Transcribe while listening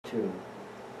2.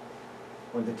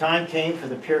 When the time came for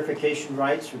the purification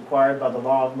rites required by the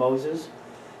law of Moses,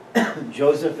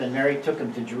 Joseph and Mary took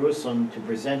him to Jerusalem to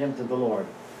present him to the Lord.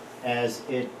 As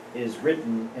it is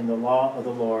written in the law of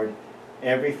the Lord,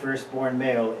 every firstborn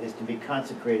male is to be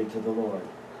consecrated to the Lord,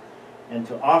 and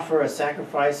to offer a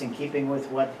sacrifice in keeping with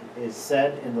what is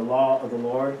said in the law of the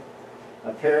Lord,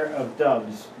 a pair of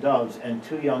doves and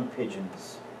 2 young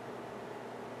pigeons.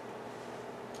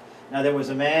 Now there was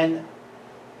a man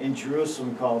in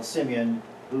Jerusalem called Simeon,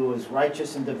 who was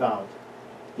righteous and devout.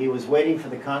 He was waiting for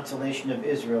the consolation of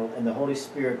Israel, and the Holy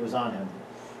Spirit was on him.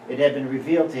 It had been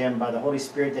revealed to him by the Holy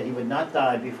Spirit that he would not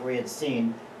die before he had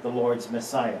seen the Lord's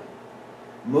Messiah.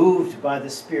 Moved by the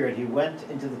Spirit, he went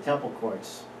into the temple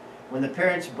courts. When the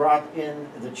parents brought in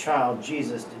the child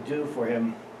Jesus to do for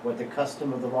him what the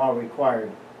custom of the law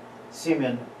required,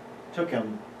 Simeon took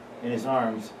him in his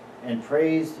arms and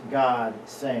praised God,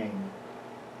 saying,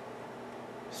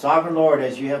 Sovereign Lord,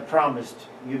 as you have promised,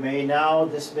 you may now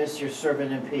dismiss your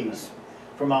servant in peace.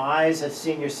 For my eyes have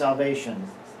seen your salvation,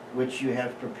 which you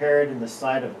have prepared in the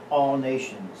sight of all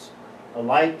nations, a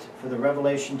light for the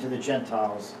revelation to the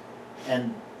Gentiles,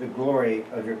 and the glory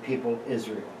of your people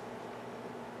Israel.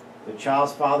 The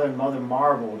child's father and mother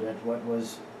marveled at what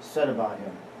was said about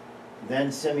him.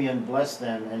 Then Simeon blessed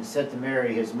them and said to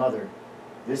Mary, his mother,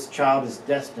 This child is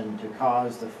destined to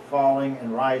cause the falling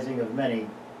and rising of many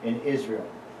in Israel,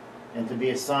 and to be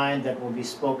a sign that will be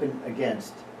spoken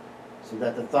against, so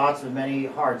that the thoughts of many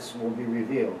hearts will be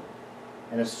revealed,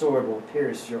 and a sword will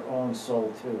pierce your own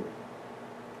soul too.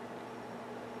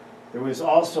 There was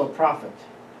also a prophet,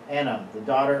 Anna, the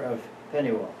daughter of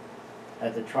Phanuel,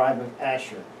 at the tribe of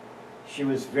Asher. She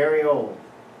was very old.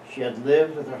 She had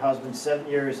lived with her husband 7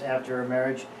 years after her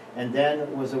marriage, and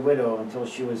then was a widow until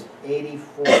she was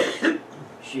 84.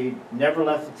 She never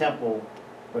left the temple,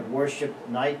 but worshipped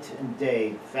night and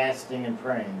day, fasting and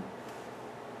praying.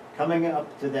 Coming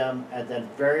up to them at that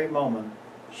very moment,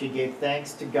 she gave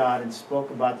thanks to God and spoke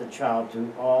about the child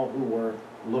to all who were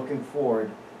looking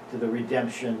forward to the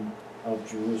redemption of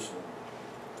Jerusalem.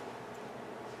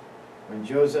 When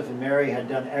Joseph and Mary had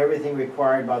done everything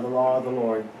required by the law of the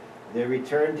Lord, they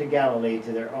returned to Galilee,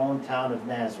 to their own town of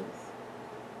Nazareth.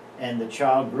 And the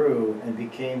child grew and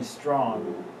became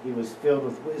strong. He was filled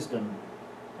with wisdom,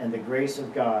 and the grace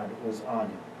of God was on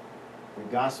him. The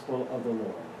Gospel of the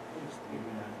Lord.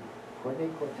 Courtney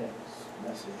Cortez,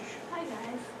 message. Hi,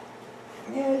 guys.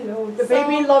 Hello. The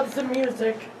baby loves the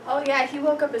music. Oh, yeah, he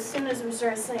woke up as soon as we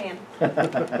started singing.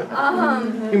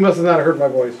 He must have not heard my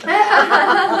voice.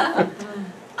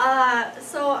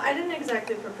 So I didn't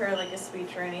exactly prepare like a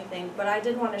speech or anything, but I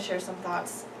did want to share some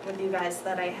thoughts with you guys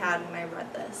that I had when I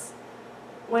read this.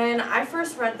 When I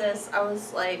first read this, I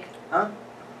was like,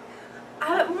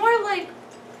 more like,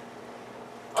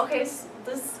 okay, so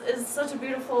this is such a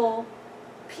beautiful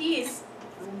piece.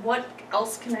 What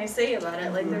else can I say about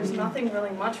it? Like, there's nothing really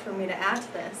much for me to add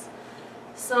to this.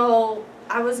 So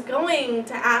I was going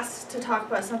to ask to talk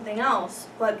about something else,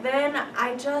 but then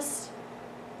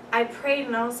I prayed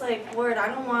and I was like, Lord, I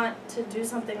don't want to do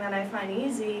something that I find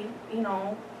easy, you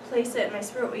know, place it in my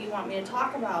spirit what you want me to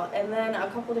talk about. And then a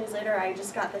couple days later, I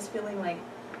just got this feeling like,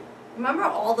 remember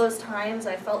all those times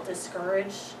I felt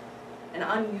discouraged and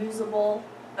unusable?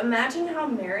 Imagine how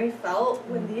Mary felt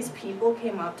when these people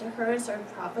came up to her and started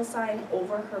prophesying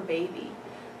over her baby.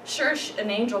 Sure,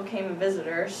 an angel came and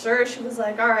visited her. Sure, she was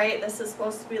like, all right, this is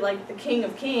supposed to be like the King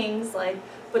of Kings, like,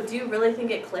 but do you really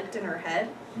think it clicked in her head?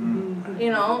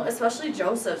 You know, especially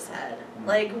Joseph's head.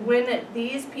 Like, when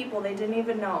these people they didn't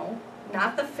even know,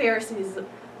 not the Pharisees.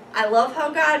 I love how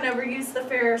God never used the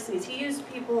Pharisees. He used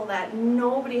people that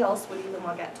nobody else would even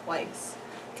look at twice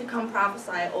to come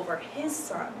prophesy over his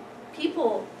son.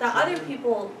 People that other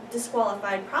people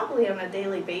disqualified probably on a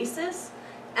daily basis,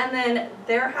 and then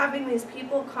they're having these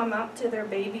people come up to their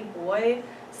baby boy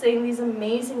saying these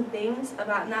amazing things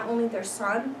about not only their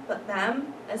son, but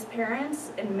them as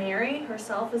parents, and Mary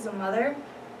herself as a mother.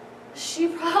 She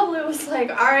probably was like,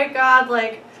 all right, God,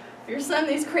 like, you're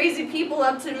sending these crazy people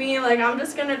up to me, like, I'm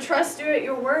just going to trust you at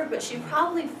your word. But she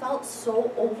probably felt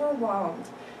so overwhelmed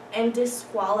and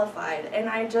disqualified. And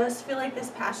I just feel like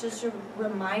this passage should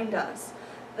remind us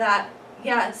that,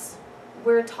 yes,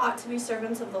 we're taught to be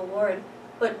servants of the Lord,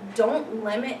 but don't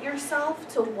limit yourself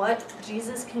to what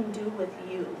Jesus can do with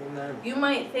you. Amen. You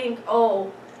might think,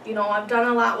 oh, you know, I've done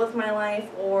a lot with my life,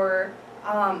 or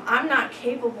I'm not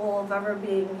capable of ever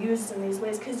being used in these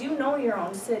ways, because you know your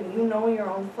own sin, you know your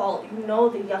own fault, you know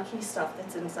the yucky stuff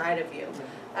that's inside of you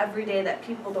every day that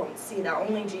people don't see, that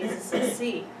only Jesus can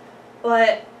see.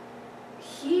 But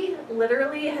he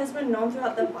literally has been known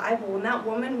throughout the Bible. When that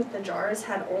woman with the jars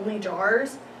had only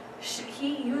jars,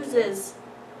 he uses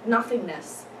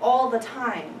nothingness all the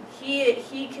time.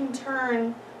 He can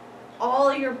turn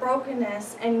all your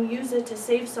brokenness and use it to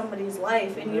save somebody's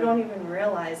life, and you don't even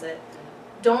realize it.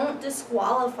 Don't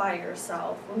disqualify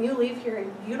yourself. When you leave here,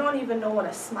 you don't even know what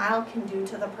a smile can do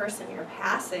to the person you're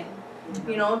passing.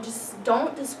 You know, just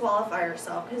don't disqualify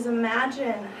yourself, because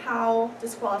imagine how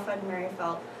disqualified Mary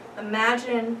felt.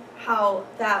 Imagine how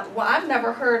that, well, I've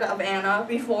never heard of Anna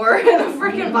before in the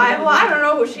freaking Bible. I don't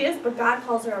know who she is, but God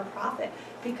calls her a prophet,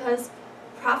 because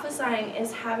prophesying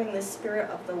is having the spirit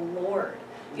of the Lord.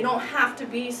 You don't have to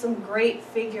be some great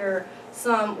figure,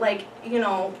 some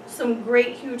some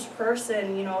great huge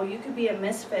person. You know, you could be a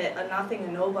misfit, a nothing,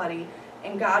 a nobody,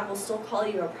 and God will still call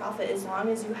you a prophet as long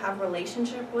as you have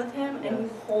relationship with Him and you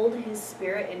hold His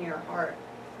spirit in your heart.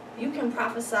 You can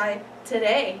prophesy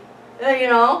today. You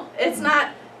know, it's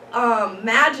not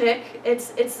magic.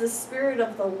 It's the spirit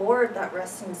of the Lord that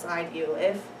rests inside you.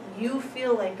 If you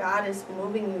feel like God is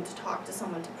moving you to talk to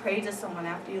someone, to pray to someone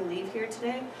after you leave here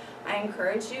today, I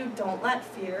encourage you, don't let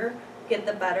fear get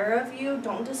the better of you.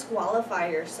 Don't disqualify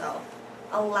yourself.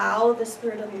 Allow the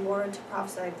Spirit of the Lord to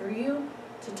prophesy through you,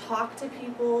 to talk to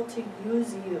people, to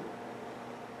use you.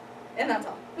 And that's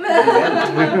all.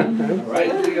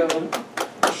 Right.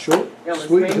 Short, You almost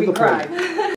sweet, made to me the cry. point.